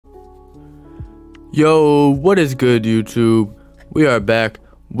Yo, what is good, YouTube? We are back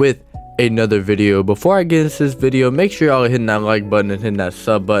with another video. Before I get into this video, make sure y'all are hitting that like button and hitting that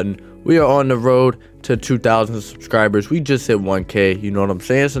sub button. We are on the road to 2,000 subscribers. We just hit 1K, you know what I'm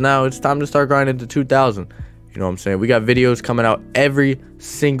saying? So now it's time to start grinding to 2,000. You know what I'm saying? We got videos coming out every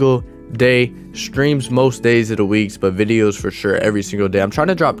single day, streams most days of the weeks, but videos for sure every single day. I'm trying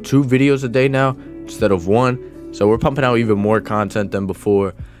to drop 2 videos a day now instead of 1, so we're pumping out even more content than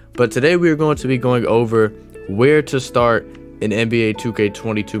before. But today we are going to be going over where to start in NBA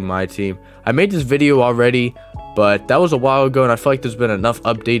 2k22 MyTeam. I made this video already, but that was a while ago, and I feel like there's been enough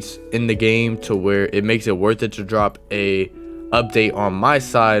updates in the game to where it makes it worth it to drop a update on my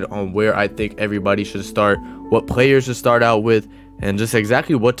side on where I think everybody should start, what players to start out with, and just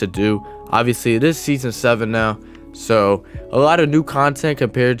exactly what to do. Obviously, it is season 7 now, so a lot of new content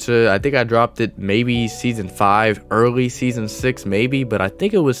compared to, I think I dropped it maybe season 5, early season 6 maybe, but I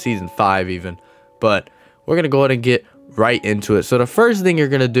think it was season 5 even. But we're gonna go ahead and get right into it. So the first thing you're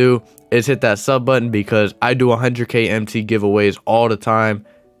gonna do is hit that sub button, because I do 100k MT giveaways all the time.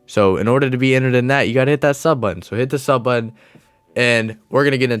 So in order to be entered in that, you gotta hit that sub button. So hit the sub button, and we're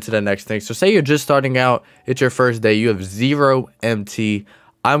gonna get into the next thing. So say you're just starting out, it's your first day, you have 0 MT.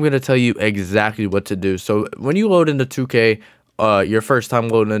 I'm gonna tell you exactly what to do. So when you load into 2K, your first time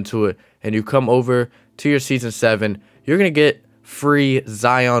loading into it, and you come over to your season 7, you're gonna get free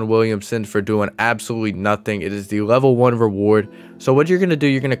Zion Williamson for doing absolutely nothing. It is the level 1 reward. So what you're gonna do,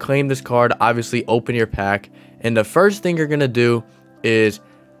 you're gonna claim this card, obviously open your pack, and the first thing you're gonna do is,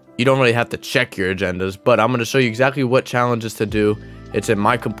 you don't really have to check your agendas, but I'm gonna show you exactly what challenges to do. It's in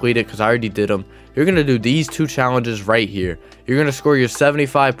my completed because I already did them. You're gonna do these 2 challenges right here. You're gonna score your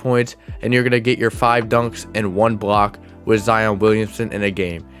 75 points, and you're gonna get your 5 dunks and 1 block with Zion Williamson in a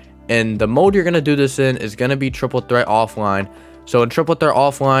game. And the mode you're gonna do this in is gonna be triple threat offline. So in triple threat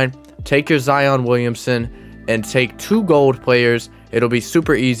offline, take your Zion Williamson and take 2 gold players. It'll be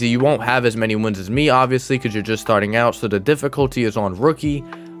super easy. You won't have as many wins as me, obviously, because you're just starting out. So the difficulty is on rookie.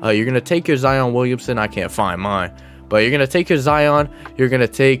 You're gonna take your Zion Williamson. I can't find mine. But you're going to take your Zion, you're going to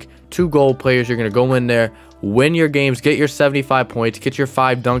take 2 gold players, you're going to go in there, win your games, get your 75 points, get your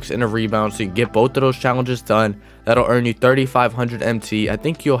 5 dunks and a rebound, so you can get both of those challenges done. That'll earn you 3,500 MT. I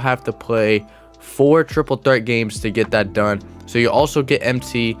think you'll have to play 4 triple threat games to get that done. So you also get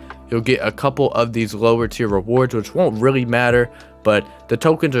MT, you'll get a couple of these lower tier rewards, which won't really matter, but the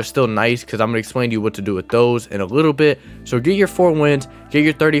tokens are still nice because I'm going to explain to you what to do with those in a little bit. So get your 4 wins, get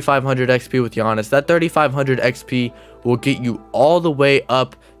your 3,500 XP with Giannis. That 3,500 XP will get you all the way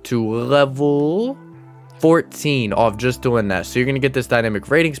up to level 14 off just doing that. So you're going to get this dynamic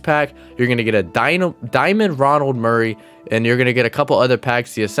ratings pack. You're going to get a diamond Ronald Murray, and you're going to get a couple other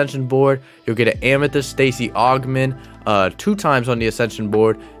packs. The Ascension board, you'll get an Amethyst Stacey Augman 2 times on the Ascension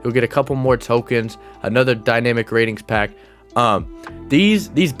board. You'll get a couple more tokens, another dynamic ratings pack.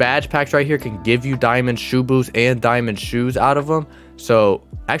 These badge packs right here can give you diamond shoe boosts and diamond shoes out of them. So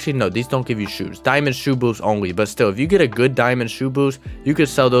actually no, these don't give you shoes, diamond shoe boosts only. But still, if you get a good diamond shoe boost, you could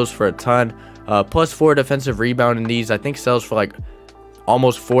sell those for a ton. Plus 4 defensive rebound in these, I think sells for like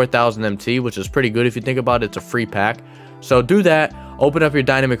almost 4,000 MT, which is pretty good if you think about it. It's a free pack. So do that, open up your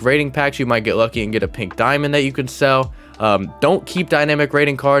dynamic rating packs. You might get lucky and get a pink diamond that you can sell. Don't keep dynamic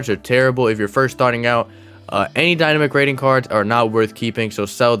rating cards, they're terrible if you're first starting out. Any dynamic rating cards are not worth keeping, so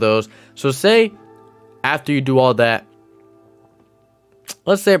sell those. So say after you do all that,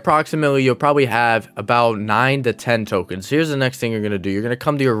 let's say approximately you'll probably have about 9 to 10 tokens. Here's the next thing you're going to do. You're going to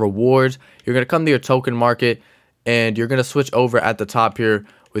come to your rewards, you're going to come to your token market, and you're going to switch over at the top here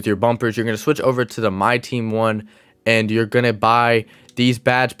with your bumpers. You're going to switch over to the MyTeam one, and you're going to buy these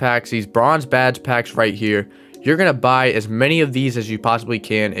badge packs, these bronze badge packs right here. You're going to buy as many of these as you possibly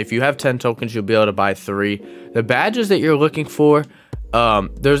can. If you have 10 tokens, you'll be able to buy 3. The badges that you're looking for,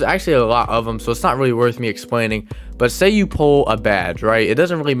 there's actually a lot of them, so it's not really worth me explaining. But say you pull a badge, right? It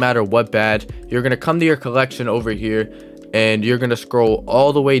doesn't really matter what badge. You're going to come to your collection over here, and you're going to scroll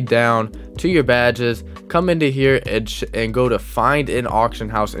all the way down to your badges, come into here and go to find an auction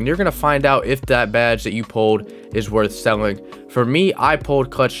house, and you're going to find out if that badge that you pulled is worth selling. For me, I pulled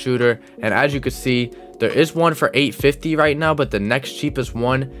clutch shooter, and as you can see, there is one for 850 right now, but the next cheapest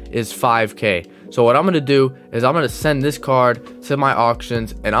one is 5k. So what I'm going to do is I'm going to send this card to my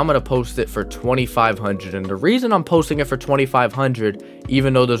auctions, and I'm going to post it for 2,500. And the reason I'm posting it for 2,500,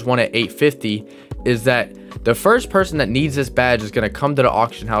 even though there's one at 850, is that the first person that needs this badge is going to come to the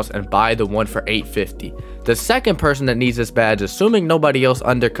auction house and buy the one for 850. The second person that needs this badge, assuming nobody else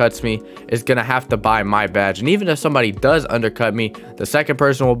undercuts me, is going to have to buy my badge. And even if somebody does undercut me, the second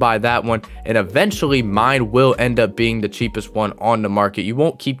person will buy that one, and eventually mine will end up being the cheapest one on the market. You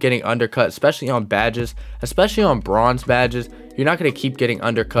won't keep getting undercut, especially on on badges, especially on bronze badges. You're not going to keep getting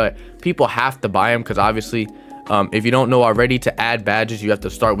undercut. People have to buy them because obviously if you don't know already, to add badges you have to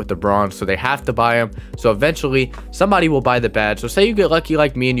start with the bronze, so they have to buy them. So eventually somebody will buy the badge. So say you get lucky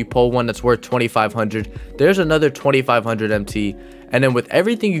like me and you pull one that's worth 2,500, there's another 2,500 MT. And then with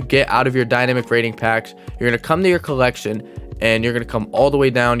everything you get out of your dynamic rating packs, you're going to come to your collection and you're going to come all the way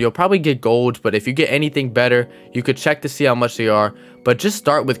down. You'll probably get golds, but if you get anything better, you could check to see how much they are. But just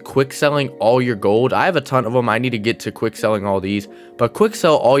start with quick selling all your gold. I have a ton of them. I need to get to quick selling all these, but quick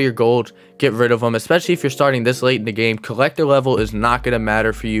sell all your gold, get rid of them, especially if you're starting this late in the game. Collector level is not going to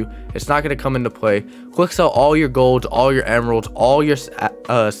matter for you. It's not going to come into play. Quick sell all your golds, all your emeralds, all your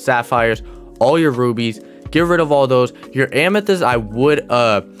sapphires, all your rubies. Get rid of all those. Your amethysts, I would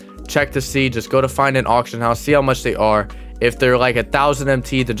check to see. Just go to find an auction house, see how much they are. If they're like 1,000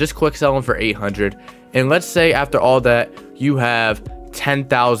 MT, then just quick sell them for 800. And let's say after all that, you have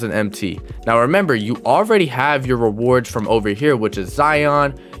 10,000 MT. Now remember, you already have your rewards from over here, which is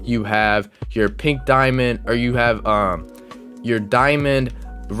Zion. You have your pink diamond, or you have your diamond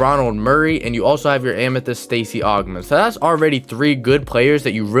Ronald Murray, and you also have your amethyst Stacey Augman. So that's already 3 good players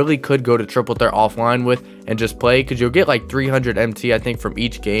that you really could go to triple threat offline with and just play, because you'll get like 300 MT I think from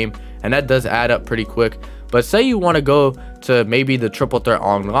each game, and that does add up pretty quick. But say you want to go to maybe the triple threat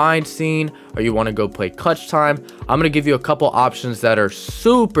online scene, or you want to go play clutch time, I'm going to give you a couple options that are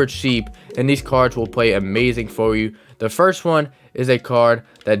super cheap, and these cards will play amazing for you. The first one is a card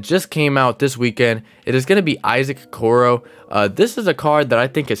that just came out this weekend. It is going to be Isaac Okoro. This is a card that I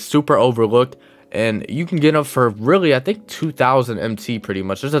think is super overlooked, and you can get them for really, I think, 2,000 MT pretty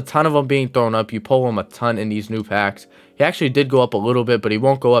much. There's a ton of them being thrown up. You pull them a ton in these new packs. He actually did go up a little bit, but he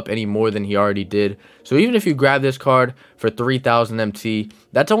won't go up any more than he already did. So even if you grab this card for 3,000 MT,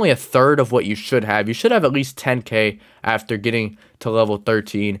 that's only a third of what you should have. You should have at least 10k after getting to level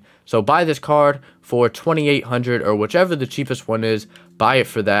 13. So buy this card for 2,800, or whichever the cheapest one is, buy it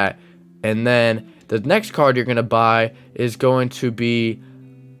for that. And then the next card you're going to buy is going to be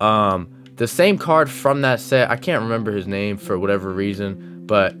the same card from that set. I can't remember his name for whatever reason,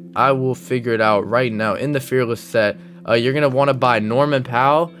 but I will figure it out right now. In the Fearless set, you're going to want to buy Norman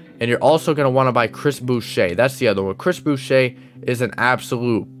Powell, and you're also going to want to buy Chris Boucher. That's the other one. Chris Boucher is an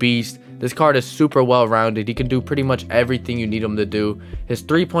absolute beast. This card is super well-rounded. He can do pretty much everything you need him to do. His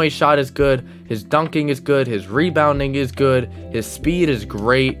three-point shot is good. His dunking is good. His rebounding is good. His speed is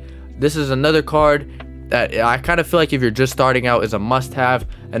great. This is another card that I kind of feel like if you're just starting out is a must-have.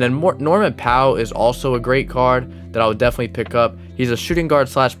 And then Norman Powell is also a great card that I would definitely pick up. He's a shooting guard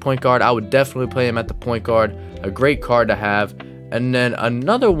 / point guard. I would definitely play him at the point guard. A great card to have. And then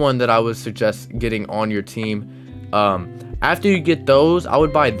another one that I would suggest getting on your team, after you get those, I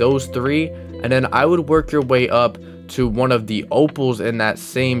would buy those 3, and then I would work your way up to one of the opals in that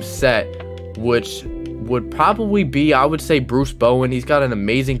same set, which would probably be, I would say, Bruce Bowen. He's got an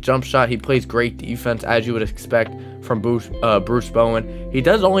amazing jump shot. He plays great defense, as you would expect from Bruce Bowen. He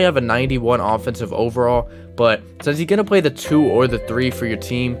does only have a 91 offensive overall, but since he's going to play the 2 or the 3 for your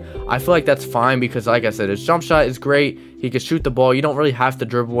team, I feel like that's fine because, like I said, his jump shot is great. He can shoot the ball. You don't really have to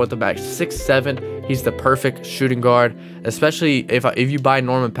dribble with him. At 6'7", he's the perfect shooting guard, especially if you buy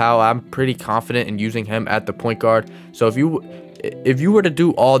Norman Powell. I'm pretty confident in using him at the point guard. So if you were to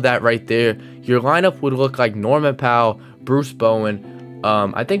do all that right there, your lineup would look like Norman Powell, Bruce Bowen.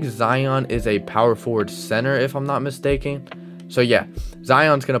 I think Zion is a power forward center, if I'm not mistaken. So yeah,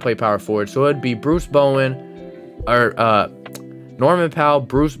 Zion's going to play power forward. So it'd be Bruce Bowen, or Norman Powell,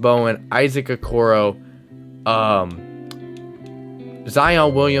 Bruce Bowen, Isaac Okoro,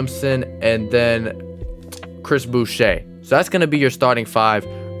 Zion Williamson, and then Chris Boucher. So that's going to be your starting 5.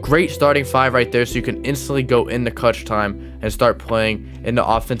 Great starting 5 right there, so you can instantly go into clutch time and start playing in the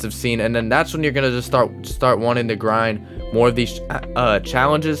offensive scene. And then that's when you're going to just start wanting to grind more of these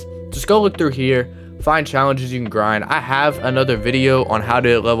challenges. Just go look through here, find challenges you can grind. I have another video on how to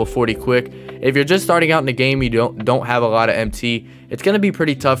hit level 40 quick. If you're just starting out in the game, you don't have a lot of MT, it's going to be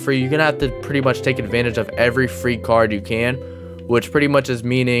pretty tough for you. You're going to have to pretty much take advantage of every free card you can, which pretty much is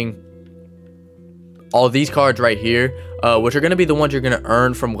meaning all these cards right here, which are going to be the ones you're going to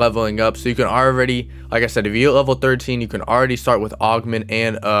earn from leveling up. So you can already, like I said, if you hit level 13, you can already start with Augman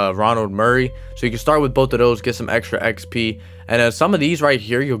and Ronald Murray. So you can start with both of those, get some extra XP. And some of these right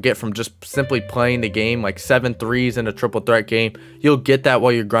here, you'll get from just simply playing the game, like 7 threes in a triple threat game. You'll get that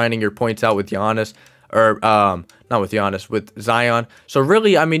while you're grinding your points out with Giannis. Or not with Giannis, with Zion. So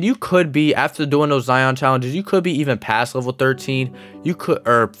really, I mean, you could be, after doing those Zion challenges, you could be even past level 13, you could,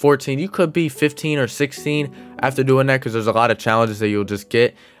 or 14, you could be 15 or 16 after doing that, because there's a lot of challenges that you'll just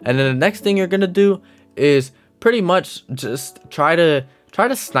get. And then the next thing you're gonna do is pretty much just try to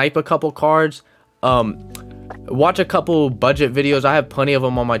snipe a couple cards. Watch a couple budget videos. I have plenty of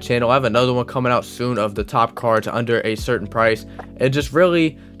them on my channel. I have another one coming out soon of the top cards under a certain price, and just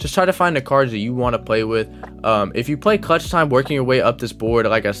try to find the cards that you want to play with. If you play clutch time, working your way up this board,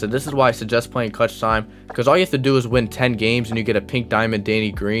 like I said, this is why I suggest playing clutch time, because all you have to do is win 10 games and you get a pink diamond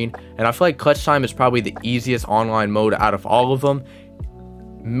Danny Green. And I feel like clutch time is probably the easiest online mode out of all of them.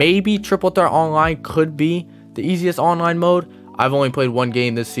 Maybe triple threat online could be the easiest online mode. I've only played one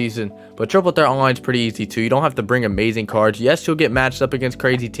game this season, but triple threat online is pretty easy too. You don't have to bring amazing cards. Yes, you'll get matched up against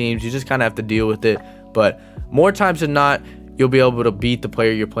crazy teams. You just kind of have to deal with it. But more times than not, you'll be able to beat the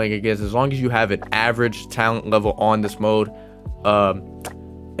player you're playing against as long as you have an average talent level on this mode.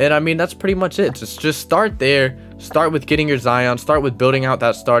 And I mean, that's pretty much it. Just start there. Start with getting your Zion. Start with building out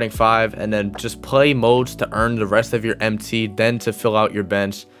that starting 5, and then just play modes to earn the rest of your MT, then to fill out your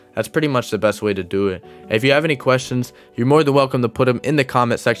bench. That's pretty much the best way to do it. If you have any questions, you're more than welcome to put them in the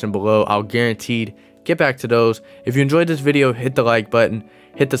comment section below. I'll guaranteed get back to those. If you enjoyed this video, hit the like button,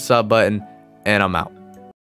 hit the sub button, and I'm out.